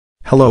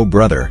Hello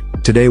brother,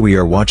 today we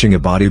are watching a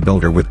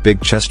bodybuilder with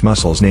big chest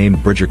muscles named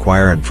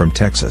Quirante from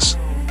Texas.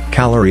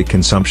 Calorie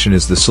consumption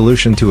is the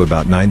solution to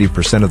about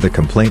 90% of the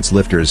complaints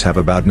lifters have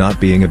about not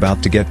being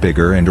about to get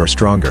bigger and or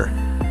stronger.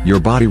 Your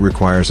body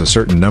requires a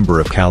certain number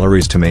of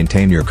calories to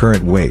maintain your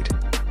current weight.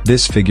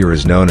 This figure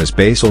is known as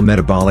basal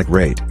metabolic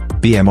rate,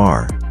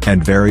 BMR,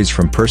 and varies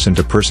from person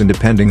to person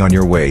depending on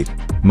your weight,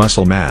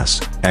 muscle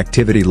mass,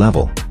 activity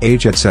level,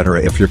 age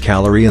etc. If your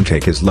calorie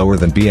intake is lower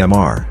than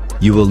BMR,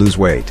 you will lose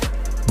weight.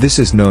 This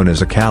is known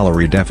as a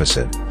calorie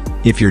deficit.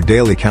 If your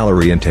daily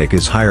calorie intake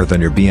is higher than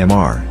your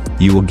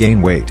BMR, you will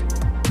gain weight.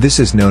 This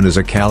is known as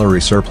a calorie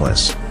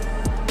surplus.